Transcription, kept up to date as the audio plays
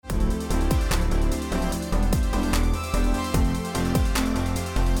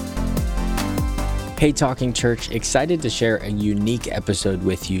Hey, Talking Church, excited to share a unique episode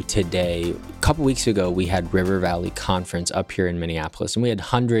with you today. A couple weeks ago, we had River Valley Conference up here in Minneapolis, and we had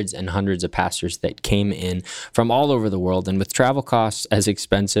hundreds and hundreds of pastors that came in from all over the world. And with travel costs as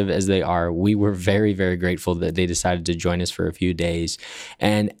expensive as they are, we were very, very grateful that they decided to join us for a few days.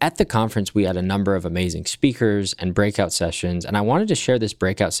 And at the conference, we had a number of amazing speakers and breakout sessions. And I wanted to share this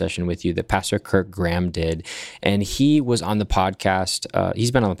breakout session with you that Pastor Kirk Graham did. And he was on the podcast. He's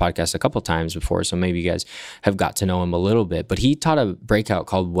been on the podcast a couple times before, so maybe you guys have got to know him a little bit, but he taught a breakout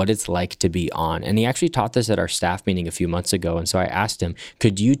called What It's Like to Be On. And he actually taught this at our staff meeting a few months ago. And so I asked him,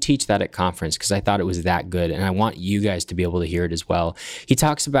 could you teach that at conference? Because I thought it was that good. And I want you guys to be able to hear it as well. He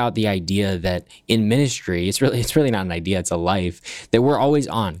talks about the idea that in ministry, it's really not an idea, it's a life, that we're always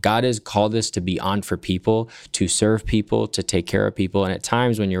on. God has called us to be on for people, to serve people, to take care of people. And at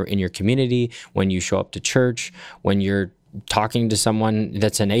times when you're in your community, when you show up to church, when you're talking to someone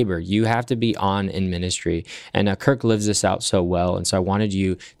that's a neighbor, you have to be on in ministry. And Kirk lives this out so well. And so I wanted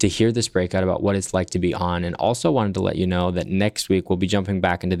you to hear this breakout about what it's like to be on, and also wanted to let you know that next week we'll be jumping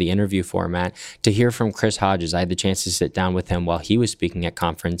back into the interview format to hear from Chris Hodges. I had the chance to sit down with him while he was speaking at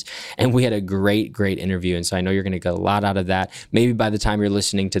conference, and we had a great interview. And so I know you're going to get a lot out of that. Maybe by the time you're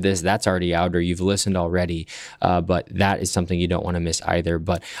listening to this, that's already out or you've listened already, but that is something you don't want to miss either.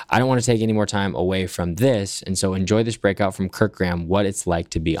 But I don't want to take any more time away from this, and so enjoy this breakout from Kirk Graham, What It's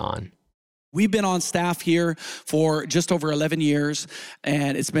Like to Be On. We've been on staff here for just over 11 years,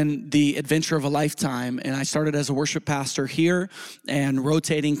 and it's been the adventure of a lifetime. And I started as a worship pastor here and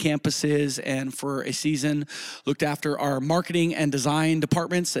rotating campuses, and for a season looked after our marketing and design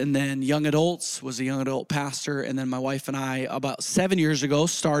departments, and then young adults, was a young adult pastor. And then my wife and I, about 7 years ago,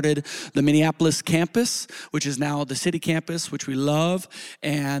 started the Minneapolis campus, which is now the city campus, which we love.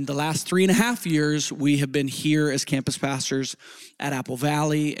 And the last 3.5 years, we have been here as campus pastors at Apple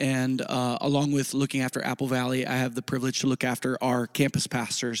Valley, and along with looking after Apple Valley, I have the privilege to look after our campus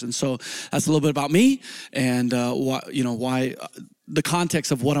pastors. And so that's a little bit about me and why the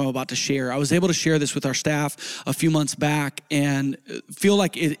context of what I'm about to share. I was able to share this with our staff a few months back and feel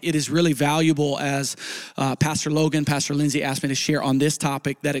like it is really valuable as Pastor Logan, Pastor Lindsay asked me to share on this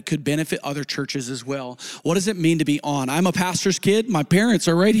topic, that it could benefit other churches as well. What does it mean to be on? I'm a pastor's kid. My parents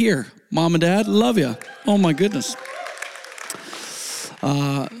are right here. Mom and Dad, love you. Oh my goodness.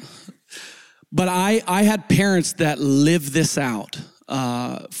 But I had parents that lived this out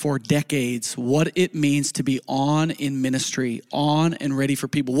for decades, what it means to be on in ministry, on and ready for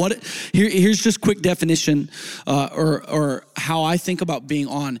people. Here's just quick definition or how I think about being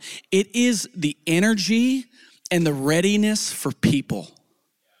on. It is the energy and the readiness for people.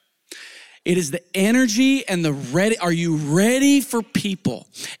 It is the energy and the ready. Are you ready for people?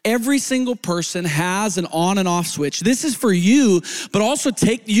 Every single person has an on and off switch. This is for you, but also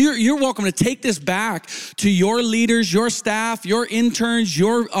you're welcome to take this back to your leaders, your staff, your interns,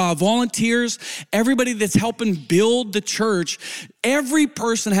 your volunteers, everybody that's helping build the church. Every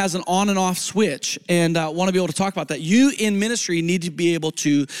person has an on and off switch, and I want to be able to talk about that. You in ministry need to be able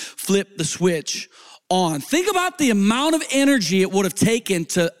to flip the switch on. Think about the amount of energy it would have taken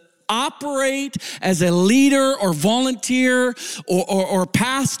to operate as a leader or volunteer or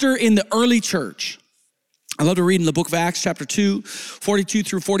pastor in the early church. I love to read in the book of Acts chapter 2, 42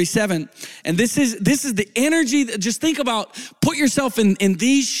 through 47. And this is the energy that, just think about, put yourself in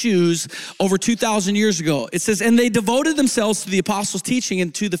these shoes over 2,000 years ago. It says, and they devoted themselves to the apostles' teaching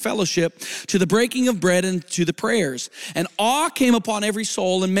and to the fellowship, to the breaking of bread and to the prayers. And awe came upon every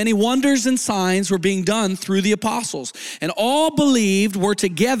soul, and many wonders and signs were being done through the apostles. And all believed, were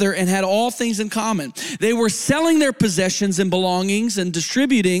together, and had all things in common. They were selling their possessions and belongings and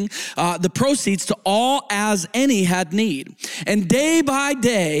distributing the proceeds to all as any had need. And day by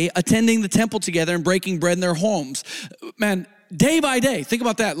day, attending the temple together and breaking bread in their homes. Man, day by day, think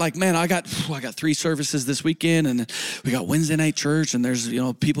about that. Like, man, I got 3 services this weekend, and we got Wednesday night church, and there's,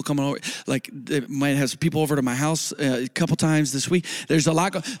 people coming over. Like, they might have some people over to my house a couple times this week. There's a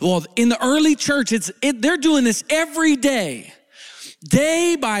lot. Well, in the early church, they're doing this every day.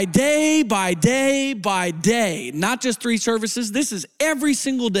 Day by day by day by day, not just 3 services. This is every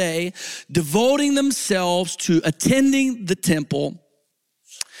single day, devoting themselves to attending the temple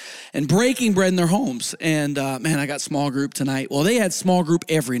and breaking bread in their homes. And man, I got small group tonight. Well, they had small group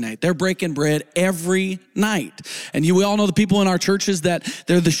every night. They're breaking bread every night. And we all know the people in our churches that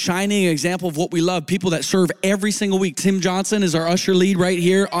they're the shining example of what we love, people that serve every single week. Tim Johnson is our usher lead right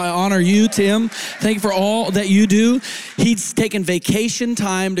here. I honor you, Tim. Thank you for all that you do. He's taken vacation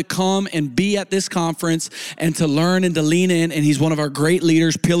time to come and be at this conference and to learn and to lean in. And he's one of our great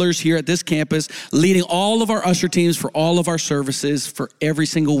leaders, pillars here at this campus, leading all of our usher teams for all of our services for every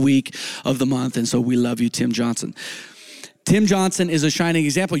single week. week of the month. And so we love you, Tim Johnson. Tim Johnson is a shining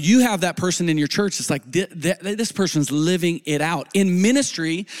example. You have that person in your church. It's like this person's living it out. In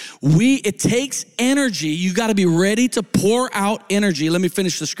ministry, it takes energy. You got to be ready to pour out energy. Let me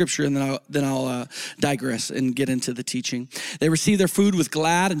finish the scripture and then I'll digress and get into the teaching. They receive their food with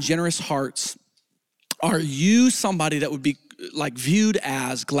glad and generous hearts. Are you somebody that would be like viewed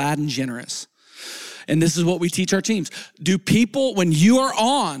as glad and generous? And this is what we teach our teams. Do people, when you are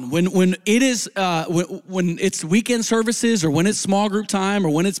on, when it is, when it's weekend services or when it's small group time or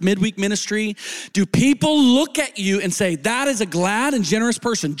when it's midweek ministry, do people look at you and say, that is a glad and generous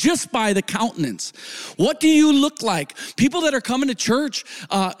person just by the countenance? What do you look like? People that are coming to church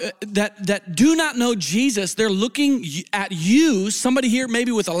that do not know Jesus, they're looking at you, somebody here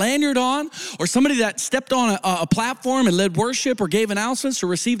maybe with a lanyard on, or somebody that stepped on a platform and led worship or gave announcements or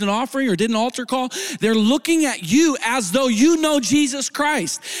received an offering or did an altar call. They're looking at you as though you know Jesus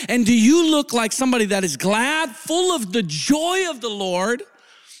Christ. And do you look like somebody that is glad, full of the joy of the Lord,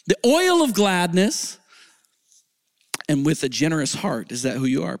 the oil of gladness, and with a generous heart? Is that who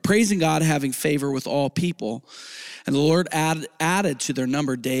you are? Praising God, having favor with all people. And the Lord added to their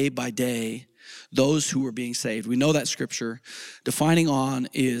number day by day those who were being saved. We know that scripture. Defining on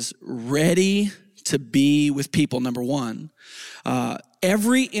is ready to be with people, number one.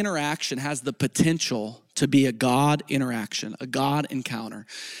 Every interaction has the potential to be a God interaction, a God encounter.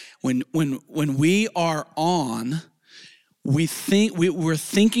 When we are on, we're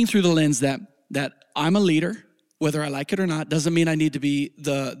thinking through the lens that I'm a leader, whether I like it or not. Doesn't mean I need to be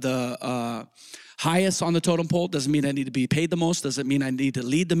the highest on the totem pole. Doesn't mean I need to be paid the most. Doesn't mean I need to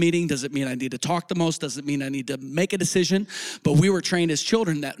lead the meeting. Doesn't mean I need to talk the most. Doesn't mean I need to make a decision. But we were trained as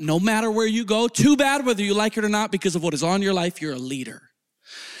children that no matter where you go, too bad whether you like it or not, because of what is on your life, you're a leader.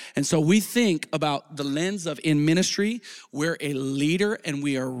 And so we think about the lens of in ministry, we're a leader and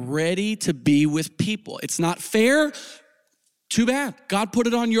we are ready to be with people. It's not fair. Too bad. God put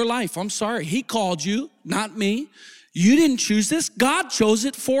it on your life. I'm sorry. He called you, not me. You didn't choose this. God chose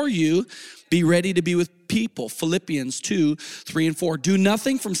it for you. Be ready to be with people. Philippians 2:3-4. Do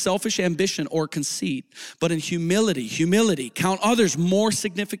nothing from selfish ambition or conceit, but in humility, count others more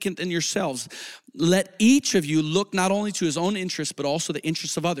significant than yourselves. Let each of you look not only to his own interests, but also the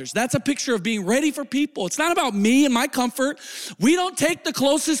interests of others. That's a picture of being ready for people. It's not about me and my comfort. We don't take the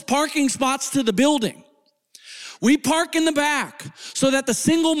closest parking spots to the building. We park in the back so that the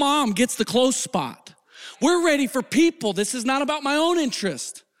single mom gets the close spot. We're ready for people. This is not about my own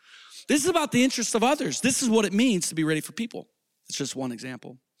interest. This is about the interests of others. This is what it means to be ready for people. It's just one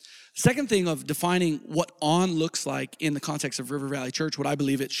example. Second thing of defining what on looks like in the context of River Valley Church, what I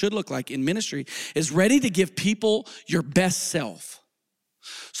believe it should look like in ministry, is ready to give people your best self.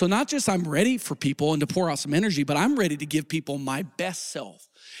 So not just I'm ready for people and to pour out some energy, but I'm ready to give people my best self.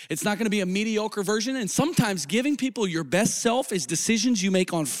 It's not going to be a mediocre version. And sometimes giving people your best self is decisions you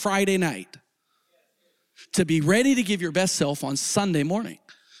make on Friday night to be ready to give your best self on Sunday morning.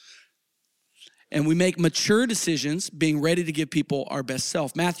 And we make mature decisions being ready to give people our best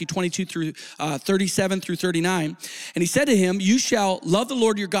self. Matthew 22:37-39. And he said to him, you shall love the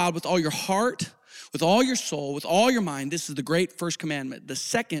Lord your God with all your heart, with all your soul, with all your mind. This is the great first commandment. The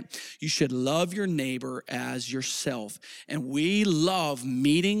second, you should love your neighbor as yourself. And we love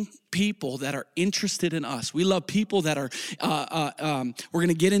meeting people that are interested in us. We love people that are, we're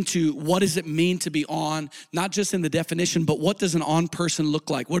gonna get into what does it mean to be on, not just in the definition, but what does an on person look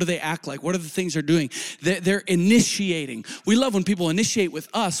like? What do they act like? What are the things they're doing? They're initiating. We love when people initiate with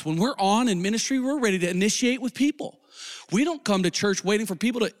us. When we're on in ministry, we're ready to initiate with people. We don't come to church waiting for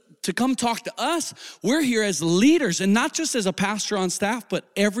people to come talk to us. We're here as leaders, and not just as a pastor on staff, but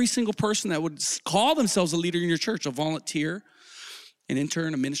every single person that would call themselves a leader in your church, a volunteer, an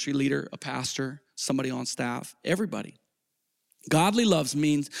intern, a ministry leader, a pastor, somebody on staff, everybody. Godly love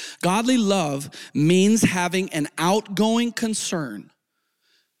means having an outgoing concern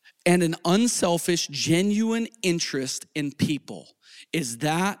and an unselfish, genuine interest in people. Is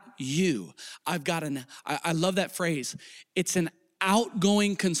that you? I love that phrase. It's an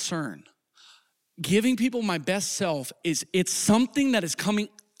outgoing concern. Giving people my best self it's something that is coming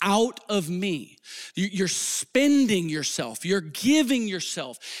out of me. You're spending yourself. You're giving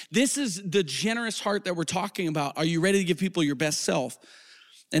yourself. This is the generous heart that we're talking about. Are you ready to give people your best self?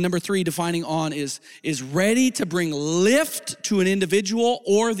 And number 3, defining on is ready to bring lift to an individual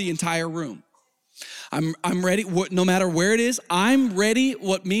or the entire room. I'm ready, no matter where it is, I'm ready.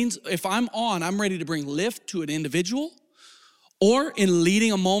 What means if I'm on, I'm ready to bring lift to an individual or in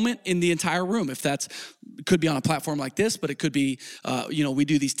leading a moment in the entire room. If that's, could be on a platform like this, but it could be, we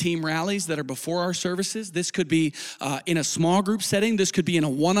do these team rallies that are before our services. This could be in a small group setting. This could be in a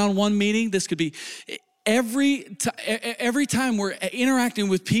one-on-one meeting. This could be every time we're interacting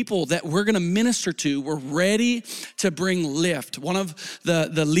with people that we're going to minister to, we're ready to bring lift. One of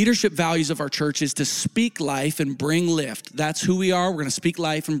the leadership values of our church is to speak life and bring lift. That's who we are. We're going to speak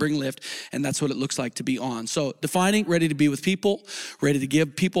life and bring lift, and that's what it looks like to be on. So defining, ready to be with people, ready to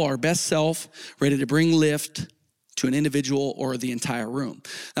give people our best self, ready to bring lift to an individual or the entire room.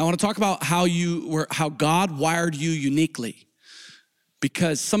 Now I want to talk about how God wired you uniquely.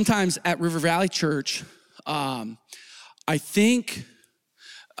 Because sometimes at River Valley Church, I think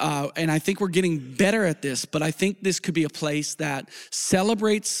we're getting better at this, but I think this could be a place that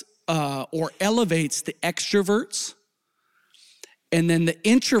celebrates or elevates the extroverts. And then the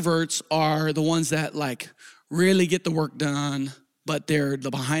introverts are the ones that like really get the work done, but they're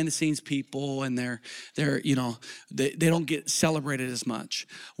the behind the scenes people, and they don't get celebrated as much.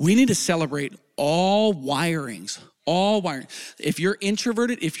 We need to celebrate all wirings. All wiring. If you're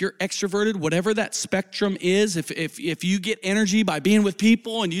introverted, if you're extroverted, whatever that spectrum is, if you get energy by being with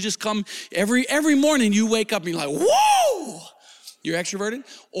people and you just come every morning you wake up and you're like, whoa, you're extroverted.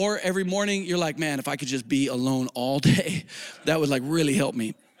 Or every morning you're like, man, if I could just be alone all day, that would like really help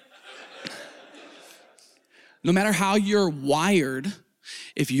me. No matter how you're wired,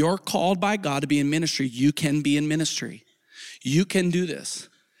 if you're called by God to be in ministry, you can be in ministry. You can do this.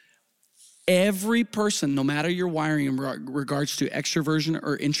 Every person, no matter your wiring in regards to extroversion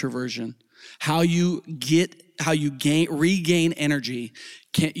or introversion, how you regain energy,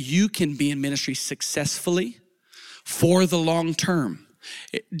 you can be in ministry successfully for the long term.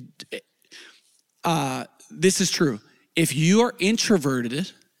 This is true. If you're introverted,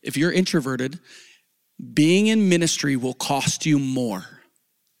 being in ministry will cost you more.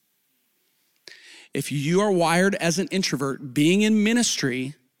 If you are wired as an introvert, being in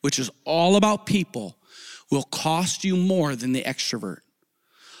ministry, which is all about people, will cost you more than the extrovert.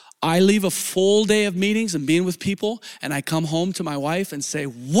 I leave a full day of meetings and being with people, and I come home to my wife and say,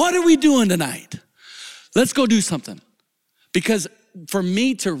 what are we doing tonight? Let's go do something. Because for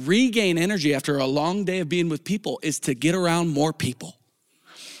me to regain energy after a long day of being with people is to get around more people.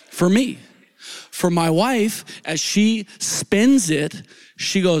 For me. For my wife, as she spends it,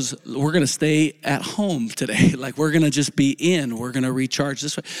 she goes, we're going to stay at home today. Like we're going to just be in, we're going to recharge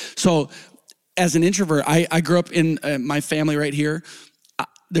this way. So as an introvert, I grew up in my family right here.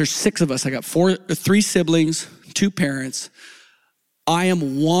 There's 6 of us. I got 3 siblings, 2 parents. I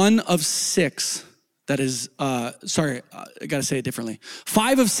am one of 6 that is, I got to say it differently.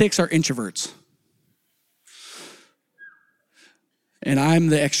 5 of 6 are introverts. And I'm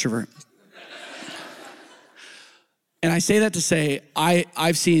the extrovert. And I say that to say,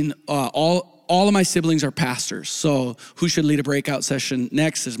 I've seen all of my siblings are pastors. So who should lead a breakout session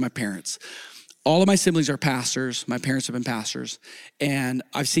next is my parents. All of my siblings are pastors. My parents have been pastors. And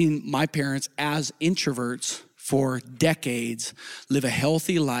I've seen my parents as introverts for decades live a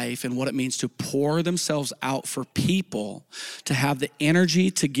healthy life and what it means to pour themselves out for people, to have the energy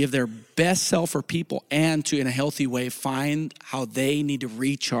to give their best self for people, and to, in a healthy way, find how they need to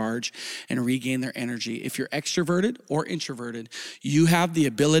recharge and regain their energy. If you're extroverted or introverted, you have the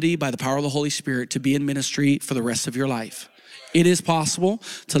ability by the power of the Holy Spirit to be in ministry for the rest of your life. It is possible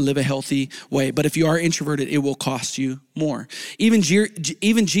to live a healthy way, but if you are introverted, it will cost you more. Even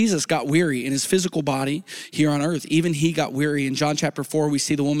Jesus got weary in his physical body here on earth. Even he got weary. In John chapter 4, we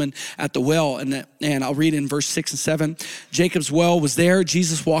see the woman at the well, and I'll read in verse 6 and 7. Jacob's well was there.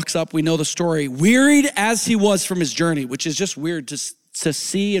 Jesus walks up. We know the story. Wearied as he was from his journey, which is just weird to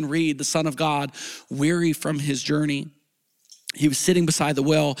see and read the Son of God weary from his journey. He was sitting beside the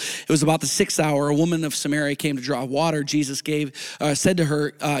well. It was about the 6th hour. A woman of Samaria came to draw water. Jesus said to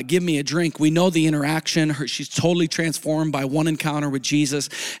her, give me a drink. We know the interaction. She's totally transformed by one encounter with Jesus.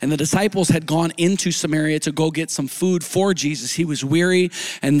 And the disciples had gone into Samaria to go get some food for Jesus. He was weary.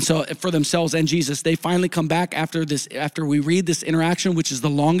 And so for themselves and Jesus, they finally come back after we read this interaction, which is the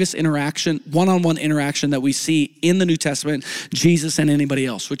longest interaction, one-on-one interaction that we see in the New Testament, Jesus and anybody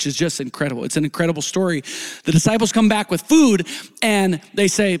else, which is just incredible. It's an incredible story. The disciples come back with food, and they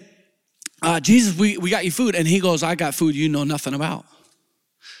say, Jesus, we got you food. And he goes, I got food you know nothing about.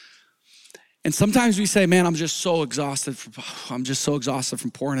 And sometimes we say, man, I'm just so exhausted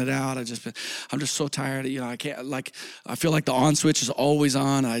from pouring it out. I'm just so tired. I can't, I feel like the on switch is always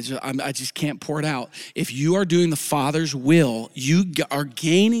on. I just can't pour it out. If you are doing the Father's will, you are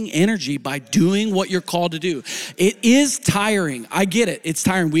gaining energy by doing what you're called to do. It is tiring. I get it. It's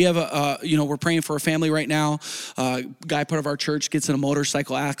tiring. We have we're praying for a family right now. Guy part of our church gets in a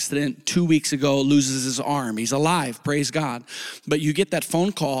motorcycle accident 2 weeks ago, loses his arm. He's alive, praise God. But you get that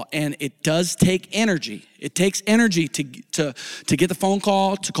phone call, and it does take energy. It takes energy to get the phone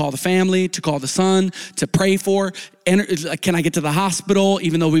call, to call the family, to call the son, to pray for. Can I get to the hospital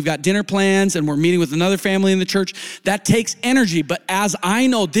even though we've got dinner plans and we're meeting with another family in the church? That takes energy. But as I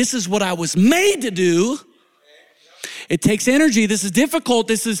know, this is what I was made to do. It takes energy. This is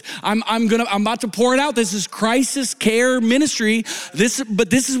difficult. I'm about to pour it out. This is crisis care ministry. But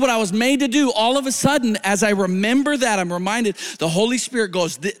this is what I was made to do. All of a sudden, as I remember that, I'm reminded the Holy Spirit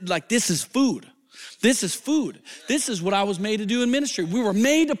goes, this is food. This is food. This is what I was made to do in ministry. We were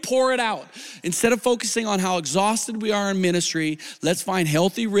made to pour it out. Instead of focusing on how exhausted we are in ministry, let's find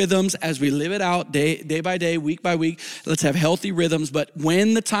healthy rhythms as we live it out day by day, week by week. Let's have healthy rhythms. But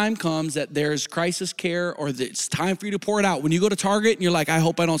when the time comes that there's crisis care or that it's time for you to pour it out, when you go to Target and you're like, I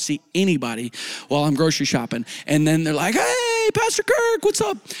hope I don't see anybody while I'm grocery shopping. And then they're like, hey, Pastor Kirk, what's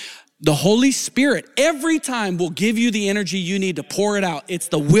up? The Holy Spirit every time will give you the energy you need to pour it out. It's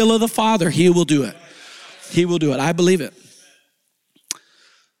the will of the Father. He will do it. He will do it. I believe it.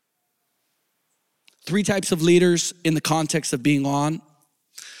 3 types of leaders in the context of being on.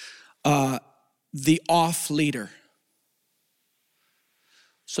 The off leader.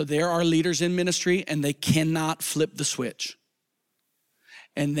 So there are leaders in ministry and they cannot flip the switch.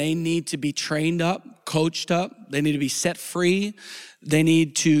 And they need to be trained up, coached up. They need to be set free. They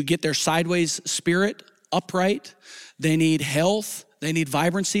need to get their sideways spirit upright. They need health. They need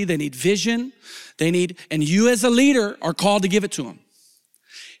vibrancy. They need vision. And you as a leader are called to give it to them.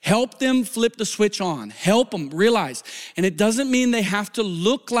 Help them flip the switch on. Help them realize. And it doesn't mean they have to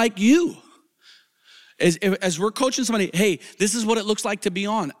look like you. As we're coaching somebody, hey, this is what it looks like to be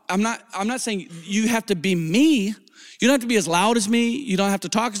on. I'm not saying you have to be me. You don't have to be as loud as me. You don't have to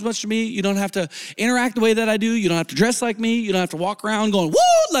talk as much to me. You don't have to interact the way that I do. You don't have to dress like me. You don't have to walk around going,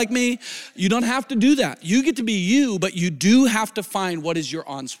 woo, like me. You don't have to do that. You get to be you, but you do have to find what is your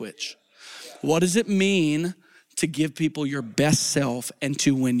on switch. What does it mean to give people your best self and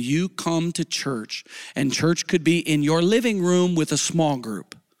to when you come to church, and church could be in your living room with a small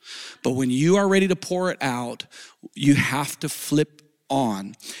group, but when you are ready to pour it out, you have to flip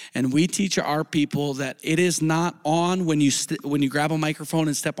on. And we teach our people that it is not on when you grab a microphone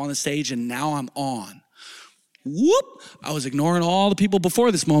and step on the stage and now I'm on. Whoop, I was ignoring all the people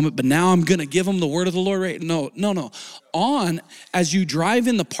before this moment, but now I'm gonna give them the word of the Lord. Right? No. On as you drive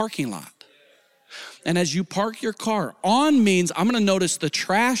in the parking lot. And as you park your car, on means I'm gonna notice the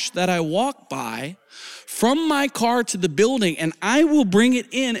trash that I walk by from my car to the building, and I will bring it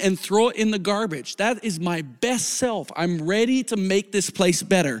in and throw it in the garbage. That is my best self. I'm ready to make this place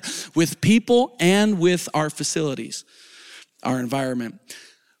better with people and with our facilities, our environment.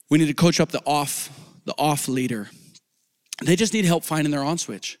 We need to coach up the off leader. They just need help finding their on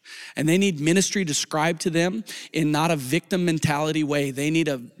switch. And they need ministry described to them in not a victim mentality way. They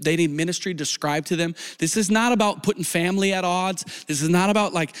need ministry described to them. This is not about putting family at odds. This is not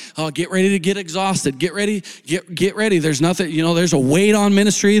about like, oh, get ready to get exhausted. Get ready. There's nothing, there's a weight on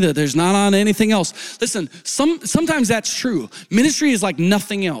ministry that there's not on anything else. Listen, sometimes that's true. Ministry is like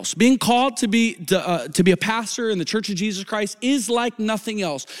nothing else. Being called to be a pastor in the Church of Jesus Christ is like nothing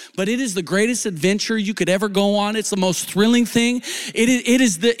else. But it is the greatest adventure you could ever go on. It's the most thrilling thing.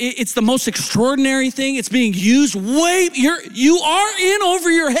 It's the most extraordinary thing. It's being used you are in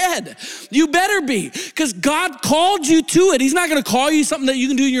over your head. You better be, because God called you to it. He's not going to call you something that you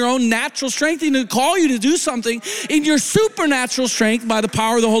can do in your own natural strength. He's going to call you to do something in your supernatural strength by the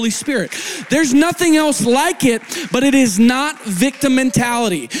power of the Holy Spirit. There's nothing else like it, but it is not victim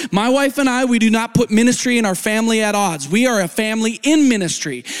mentality. My wife and I, we do not put ministry and our family at odds. We are a family in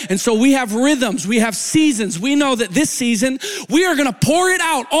ministry. And so we have rhythms. We have seasons. We know that this season, we are going to pour it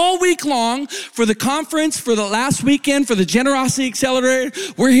out all week long for the conference, for the last weekend, for the Generosity Accelerator.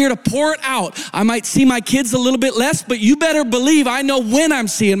 We're here to pour it out. I might see my kids a little bit less, but you better believe I know when I'm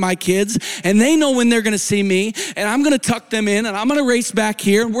seeing my kids, and they know when they're going to see me, and I'm going to tuck them in, and I'm going to race back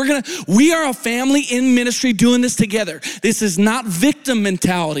here. We are a family in ministry doing this together. This is not victim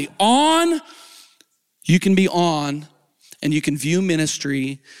mentality. You can be on, and you can view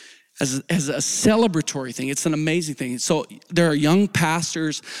ministry as a celebratory thing. It's an amazing thing. So there are young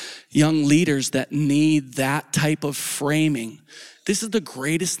pastors, young leaders that need that type of framing. This is the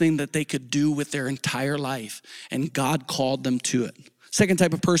greatest thing that they could do with their entire life, and God called them to it. Second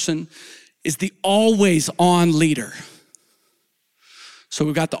type of person is the always on leader. So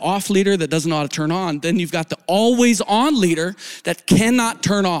we've got the off leader that doesn't know how to turn on. Then you've got the always on leader that cannot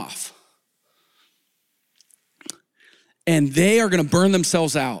turn off. And they are going to burn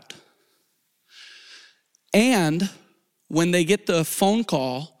themselves out. And when they get the phone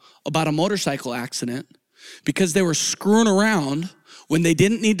call about a motorcycle accident, because they were screwing around when they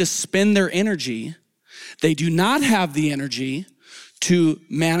didn't need to spend their energy, they do not have the energy to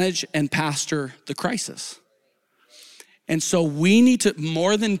manage and pastor the crisis. And so we need to,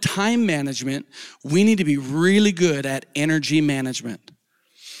 more than time management, we need to be really good at energy management.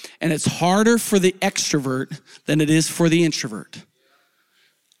 And it's harder for the extrovert than it is for the introvert.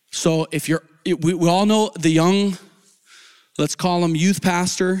 So if we all know the young, let's call him youth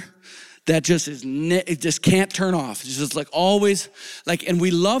pastor, that just is, it just can't turn off. It's just like always, like, and we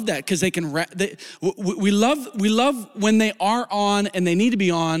love that because they can, we love when they are on and they need to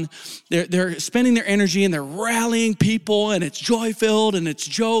be on, they're spending their energy and they're rallying people and it's joy-filled and it's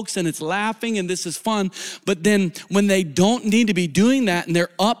jokes and it's laughing and this is fun. But then when they don't need to be doing that and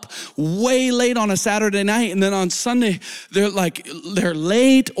they're up way late on a Saturday night and then on Sunday, they're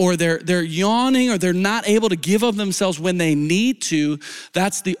late or they're yawning or they're not able to give of themselves when they need to,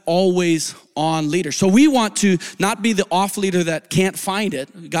 that's the always on leader. So we want to not be the off leader that can't find it.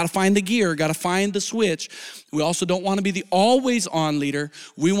 You got to find the gear, got to find the switch. We also don't want to be the always on leader.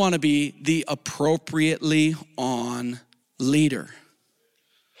 We want to be the appropriately on leader.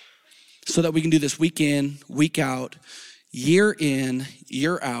 So that we can do this week in, week out, year in,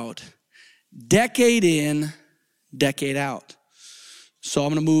 year out, decade in, decade out. So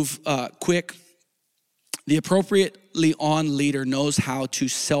I'm going to move quick. The appropriately on leader knows how to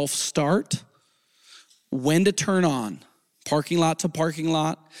self-start, when to turn on, parking lot to parking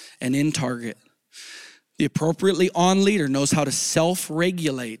lot, and in target. The appropriately on leader knows how to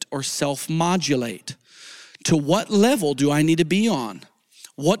self-regulate or self-modulate. To what level do I need to be on?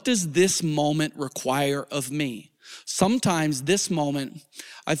 What does this moment require of me? Sometimes this moment,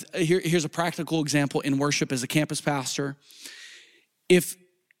 here's a practical example in worship as a campus pastor. If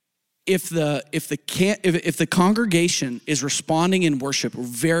the congregation is responding in worship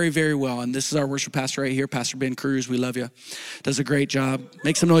very, very well, and this is our worship pastor right here, Pastor Ben Cruz, we love you. Does a great job.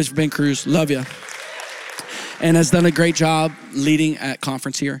 Make some noise for Ben Cruz, love you. And has done a great job leading at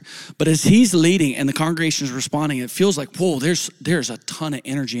conference here. But as he's leading and the congregation is responding, it feels like, whoa, there's a ton of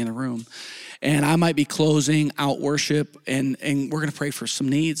energy in the room. And I might be closing out worship and we're gonna pray for some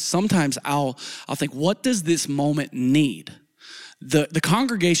needs. Sometimes I'll think, what does this moment need? The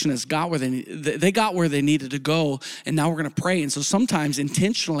congregation has got where they got where they needed to go, and now we're going to pray. And so sometimes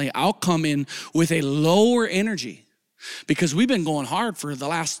intentionally, I'll come in with a lower energy because we've been going hard for the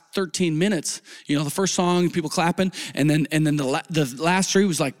last 13 minutes. You know, the first song, people clapping, and then the last three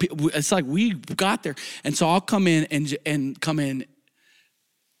was like, it's like we got there. And so I'll come in and come in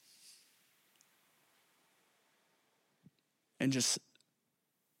and just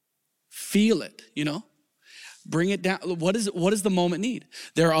feel it, you know? Bring it down. What does the moment need?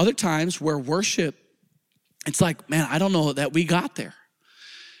 There are other times where worship, it's like, man, I don't know that we got there.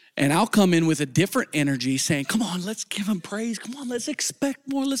 And I'll come in with a different energy saying, come on, let's give him praise. Come on, let's expect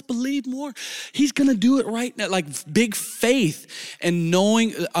more. Let's believe more. He's going to do it right now. Like big faith and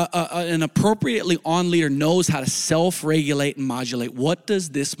knowing an appropriately on leader knows how to self-regulate and modulate. What does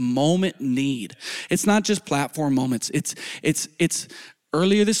this moment need? It's not just platform moments. It's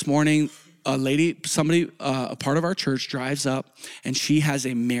earlier this morning, a lady, a part of our church drives up and she has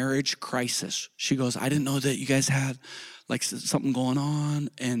a marriage crisis. She goes, I didn't know that you guys had like something going on.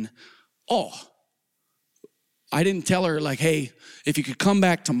 And, I didn't tell her like, hey, if you could come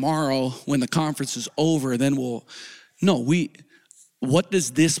back tomorrow when the conference is over, then what does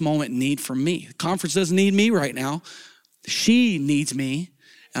this moment need from me? The conference doesn't need me right now. She needs me.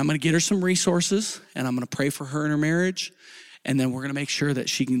 And I'm going to get her some resources and I'm going to pray for her in her marriage. And then we're going to make sure that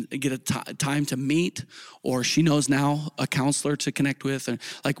she can get a time to meet, or she knows now a counselor to connect with. And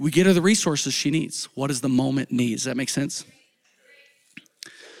like we get her the resources she needs. What does the moment need? Does that make sense?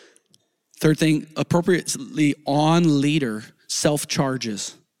 Third thing, appropriately on leader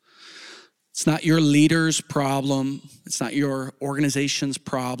self-charges. It's not your leader's problem. It's not your organization's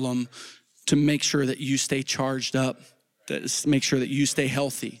problem to make sure that you stay charged up, to make sure that you stay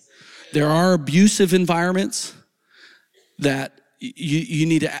healthy. There are abusive environments that you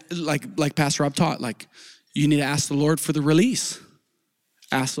need to, like Pastor Rob taught, like you need to ask the Lord for the release.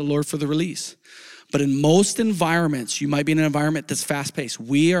 Ask the Lord for the release. But in most environments, you might be in an environment that's fast-paced.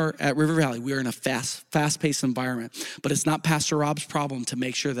 We are at River Valley. We are in a fast-paced environment. But it's not Pastor Rob's problem to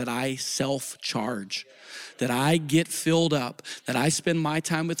make sure that I self-charge, that I get filled up, that I spend my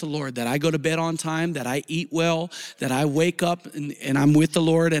time with the Lord, that I go to bed on time, that I eat well, that I wake up and I'm with the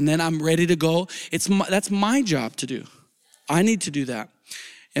Lord, and then I'm ready to go. That's my job to do. I need to do that.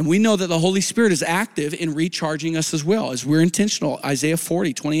 And we know that the Holy Spirit is active in recharging us as well, as we're intentional. Isaiah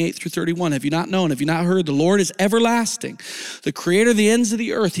 40, 28 through 31. Have you not known? Have you not heard? The Lord is everlasting, the creator of the ends of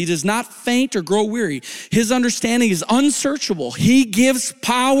the earth. He does not faint or grow weary. His understanding is unsearchable. He gives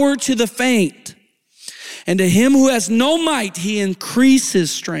power to the faint. And to him who has no might, he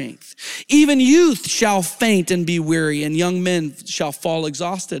increases strength. Even youth shall faint and be weary, and young men shall fall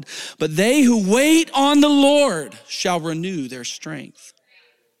exhausted. But they who wait on the Lord shall renew their strength.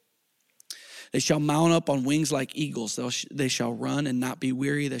 They shall mount up on wings like eagles. They shall run and not be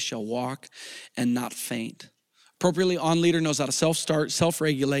weary. They shall walk and not faint. Appropriately on leader knows how to self-start,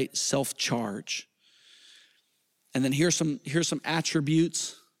 self-regulate, self-charge. And then here's some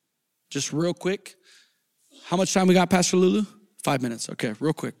attributes, just real quick. How much time we got, Pastor Lulu? 5 minutes. Okay,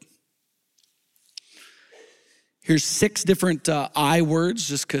 real quick. Here's 6 different I words,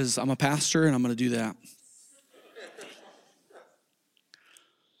 just because I'm a pastor and I'm going to do that.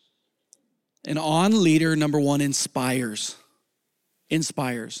 An on leader, number 1, inspires.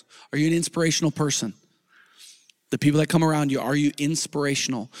 Inspires. Are you an inspirational person? The people that come around you, are you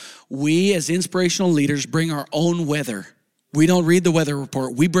inspirational? We as inspirational leaders bring our own weather. We don't read the weather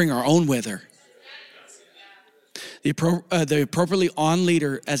report. We bring our own weather. The appropriately on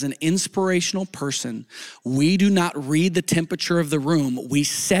leader as an inspirational person, we do not read the temperature of the room, we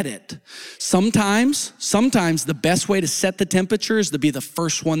set it. Sometimes the best way to set the temperature is to be the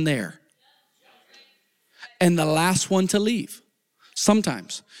first one there and the last one to leave.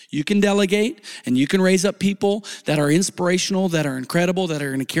 Sometimes you can delegate and you can raise up people that are inspirational, that are incredible, that are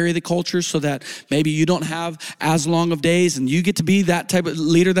going to carry the culture so that maybe you don't have as long of days and you get to be that type of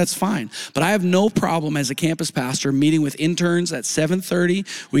leader, that's fine. But I have no problem as a campus pastor meeting with interns at 7:30.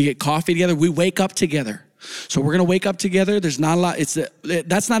 We get coffee together. We wake up together. So we're going to wake up together. There's not a lot.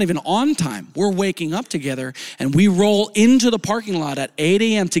 That's not even on time. We're waking up together and we roll into the parking lot at 8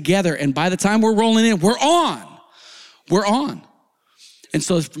 a.m. together. And by the time we're rolling in, we're on. We're on. And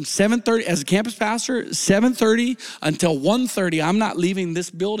so from 7:30, as a campus pastor, 7:30 until 1:30, I'm not leaving this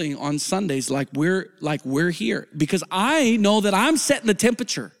building on Sundays like we're here, because I know that I'm setting the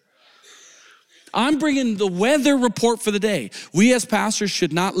temperature. I'm bringing the weather report for the day. We as pastors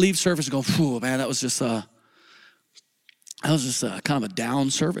should not leave service and go, "Phew, man, that was just kind of a down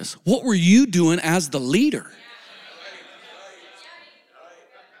service." What were you doing as the leader?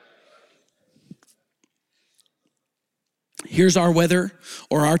 Here's our weather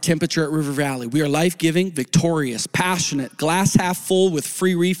or our temperature at River Valley. We are life-giving, victorious, passionate, glass half full with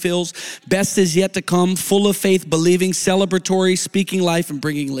free refills, best is yet to come, full of faith, believing, celebratory, speaking life, and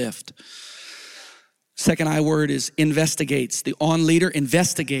bringing lift. Second I word is investigates. The on leader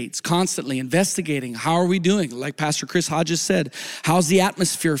investigates, constantly investigating. How are we doing? Like Pastor Chris Hodges said, how's the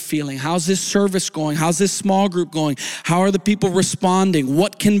atmosphere feeling? How's this service going? How's this small group going? How are the people responding?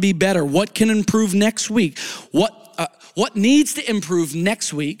 What can be better? What can improve next week? What needs to improve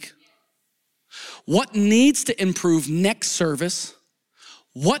next week? What needs to improve next service?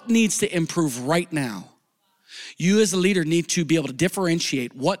 What needs to improve right now? You as a leader need to be able to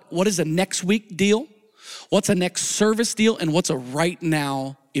differentiate what is a next week deal, what's a next service deal, and what's a right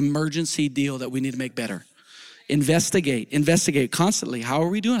now emergency deal that we need to make better. Investigate constantly. How are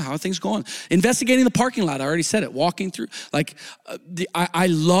we doing? How are things going? Investigating the parking lot. I already said it. Walking through. I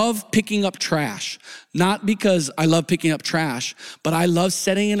love picking up trash. Not because I love picking up trash, but I love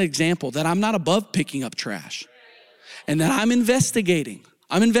setting an example that I'm not above picking up trash. And that I'm investigating.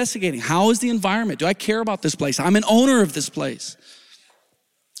 How is the environment? Do I care about this place? I'm an owner of this place.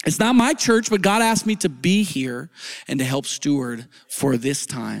 It's not my church, but God asked me to be here and to help steward for this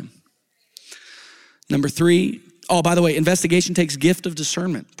time. Number 3, by the way, investigation takes gift of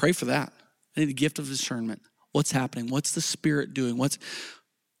discernment. Pray for that. I need a gift of discernment. What's happening? What's the Spirit doing? What's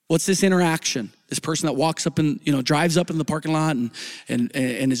this interaction? This person that walks up and drives up in the parking lot and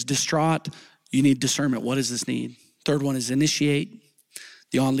is distraught. You need discernment. What does this need? Third one is initiate.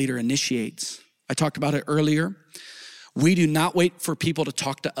 The on leader initiates. I talked about it earlier. We do not wait for people to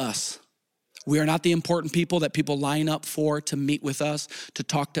talk to us. We are not the important people that people line up for to meet with us, to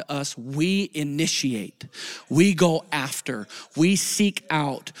talk to us. We initiate. We go after. We seek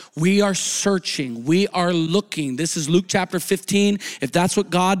out. We are searching. We are looking. This is Luke chapter 15. If that's what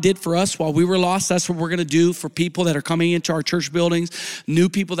God did for us while we were lost, that's what we're going to do for people that are coming into our church buildings, new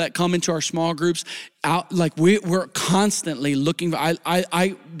people that come into our small groups. Out, like we're constantly looking.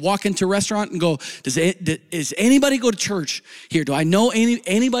 I walk into a restaurant and go, does anybody go to church here? Do I know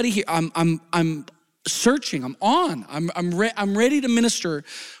anybody here? I'm searching. I'm on. I'm ready to minister.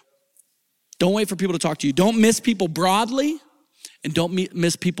 Don't wait for people to talk to you. Don't miss people broadly, and don't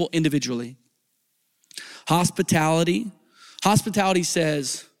miss people individually. Hospitality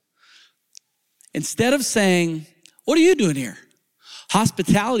says, instead of saying, "What are you doing here?"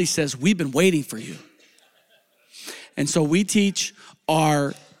 Hospitality says, "We've been waiting for you." And so we teach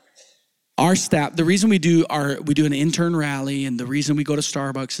our staff. The reason we do an intern rally, and the reason we go to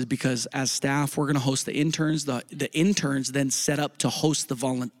Starbucks is because as staff, we're going to host the interns. The interns then set up to host the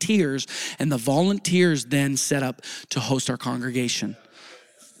volunteers, and the volunteers then set up to host our congregation.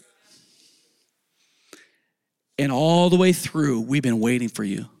 And all the way through, we've been waiting for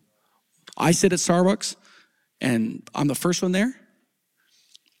you. I sit at Starbucks, and I'm the first one there.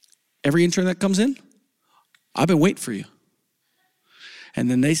 Every intern that comes in, I've been waiting for you.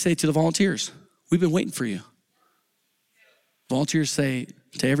 And then they say to the volunteers, "We've been waiting for you." Volunteers say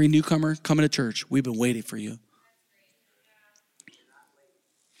to every newcomer coming to church, "We've been waiting for you."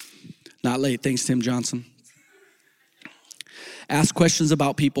 Not late. Thanks, Tim Johnson. Ask questions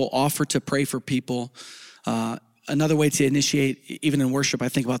about people. Offer to pray for people. Another way to initiate, even in worship, I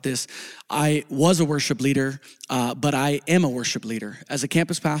think about this. I was a worship leader, but I am a worship leader. As a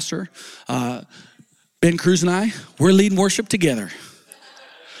campus pastor, Ben Cruz and I, we're leading worship together.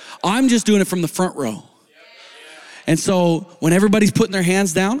 I'm just doing it from the front row. And so when everybody's putting their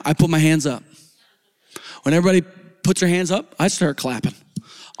hands down, I put my hands up. When everybody puts their hands up, I start clapping.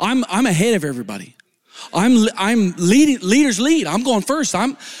 I'm ahead of everybody. I'm leading. Leaders lead. I'm going first.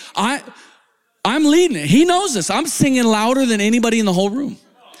 I'm leading it. He knows this. I'm singing louder than anybody in the whole room.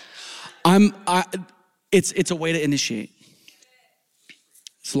 It's a way to initiate.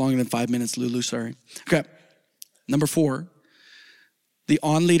 It's longer than 5 minutes, Lulu, sorry. Okay, number 4, the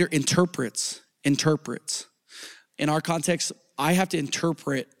on leader interprets. In our context, I have to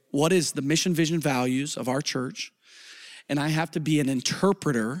interpret what is the mission, vision, values of our church, and I have to be an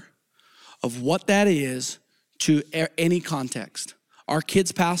interpreter of what that is to any context. Our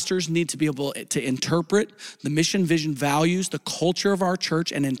kids pastors need to be able to interpret the mission, vision, values, the culture of our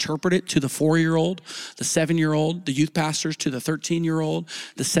church, and interpret it to the 4-year-old, the 7-year-old, the youth pastors to the 13-year-old,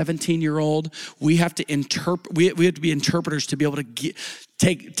 the 17-year-old. We have to we have to be interpreters to be able to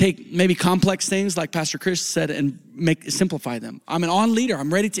take maybe complex things like Pastor Chris said and simplify them. I'm an on leader.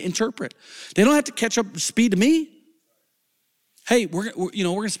 I'm ready to interpret. They don't have to catch up speed to me. Hey, we're going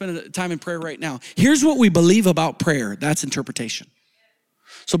to spend time in prayer right now. Here's what we believe about prayer. That's interpretation.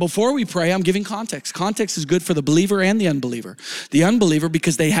 So before we pray, I'm giving context. Context is good for the believer and the unbeliever. The unbeliever,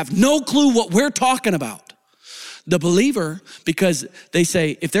 because they have no clue what we're talking about. The believer, because they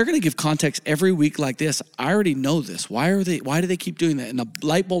say, if they're going to give context every week like this, I already know this. Why do they keep doing that? And the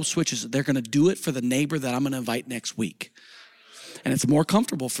light bulb switches. They're going to do it for the neighbor that I'm going to invite next week. And it's more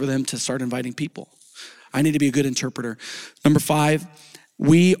comfortable for them to start inviting people. I need to be a good interpreter. Number 5,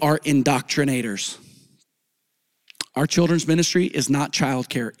 we are indoctrinators. Our children's ministry is not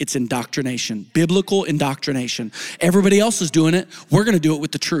childcare, it's indoctrination, biblical indoctrination. Everybody else is doing it, we're gonna do it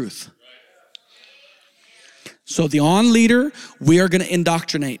with the truth. So the on leader, we are gonna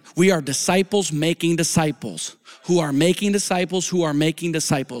indoctrinate. We are disciples making disciples, who are making disciples, who are making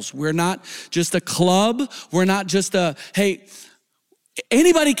disciples. We're not just a club, we're not just hey,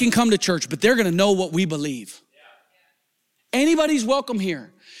 anybody can come to church, but they're gonna know what we believe. Anybody's welcome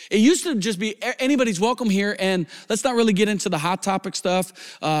here. It used to just be anybody's welcome here, and let's not really get into the hot topic stuff,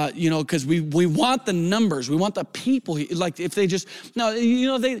 because we want the numbers, we want the people. Like if they just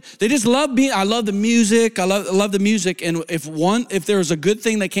they just love being. I love the music. I love the music, and if there was a good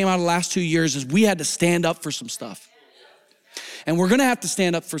thing that came out of the last 2 years is we had to stand up for some stuff. And we're gonna have to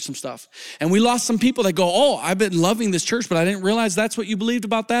stand up for some stuff. And we lost some people that go, "Oh, I've been loving this church, but I didn't realize that's what you believed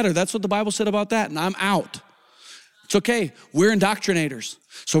about that, or that's what the Bible said about that, and I'm out." It's okay, we're indoctrinators.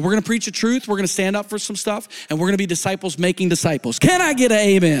 So we're gonna preach the truth, we're gonna stand up for some stuff, and we're gonna be disciples making disciples. Can I get an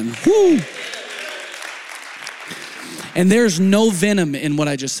amen? Woo. And there's no venom in what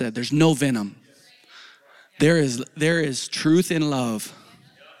I just said. There's no venom. There is truth in love.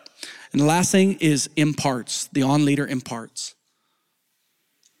 And the last thing is imparts. The on leader imparts.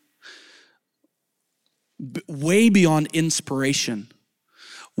 Way beyond inspiration.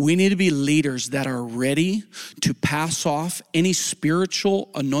 We need to be leaders that are ready to pass off any spiritual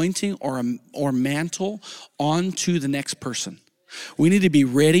anointing or mantle onto the next person. We need to be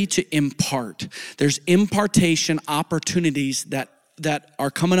ready to impart. There's impartation opportunities that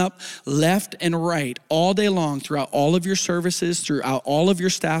are coming up left and right all day long throughout all of your services, throughout all of your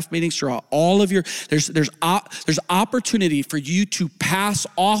staff meetings, throughout all of your, there's opportunity for you to pass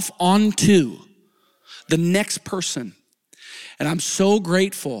off onto the next person. And I'm so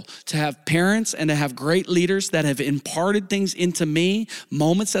grateful to have parents and to have great leaders that have imparted things into me,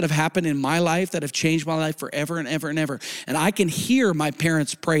 moments that have happened in my life that have changed my life forever and ever and ever. And I can hear my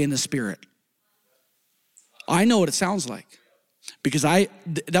parents pray in the Spirit. I know what it sounds like. Because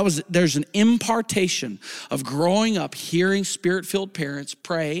there's an impartation of growing up hearing Spirit-filled parents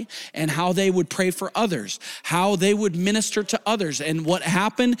pray and how they would pray for others, how they would minister to others, and what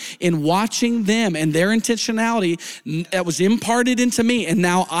happened in watching them and their intentionality that was imparted into me. And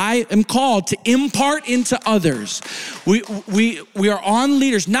now I am called to impart into others. We are on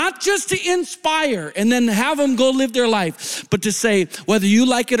leaders, not just to inspire and then have them go live their life, but to say, whether you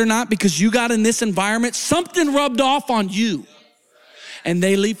like it or not, because you got in this environment, something rubbed off on you. And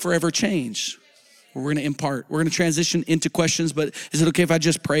they leave forever changed. We're going to impart. We're going to transition into questions, but is it okay if I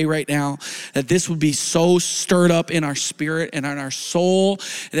just pray right now that this would be so stirred up in our spirit and in our soul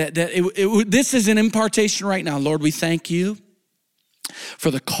that this is an impartation right now. Lord, we thank you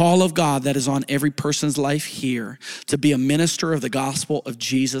for the call of God that is on every person's life here to be a minister of the gospel of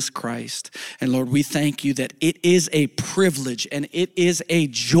Jesus Christ. And Lord, we thank you that it is a privilege and it is a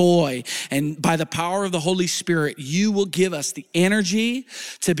joy. And by the power of the Holy Spirit, you will give us the energy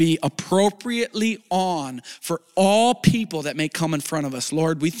to be appropriately on for all people that may come in front of us.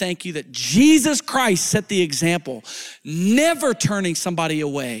 Lord, we thank you that Jesus Christ set the example, never turning somebody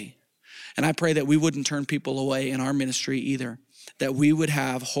away. And I pray that we wouldn't turn people away in our ministry either. That we would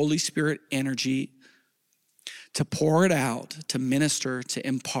have Holy Spirit energy to pour it out, to minister, to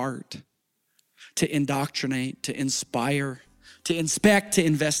impart, to indoctrinate, to inspire, to inspect, to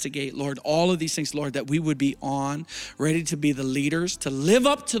investigate, Lord, all of these things, Lord, that we would be on, ready to be the leaders, to live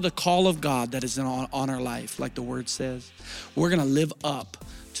up to the call of God that is on our life, like the word says. We're gonna live up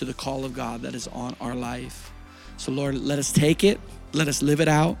to the call of God that is on our life. So Lord, let us take it, let us live it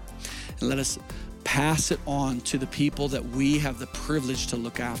out, and let us pass it on to the people that we have the privilege to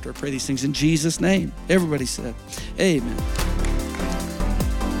look after. I pray these things in Jesus' name. Everybody said, amen.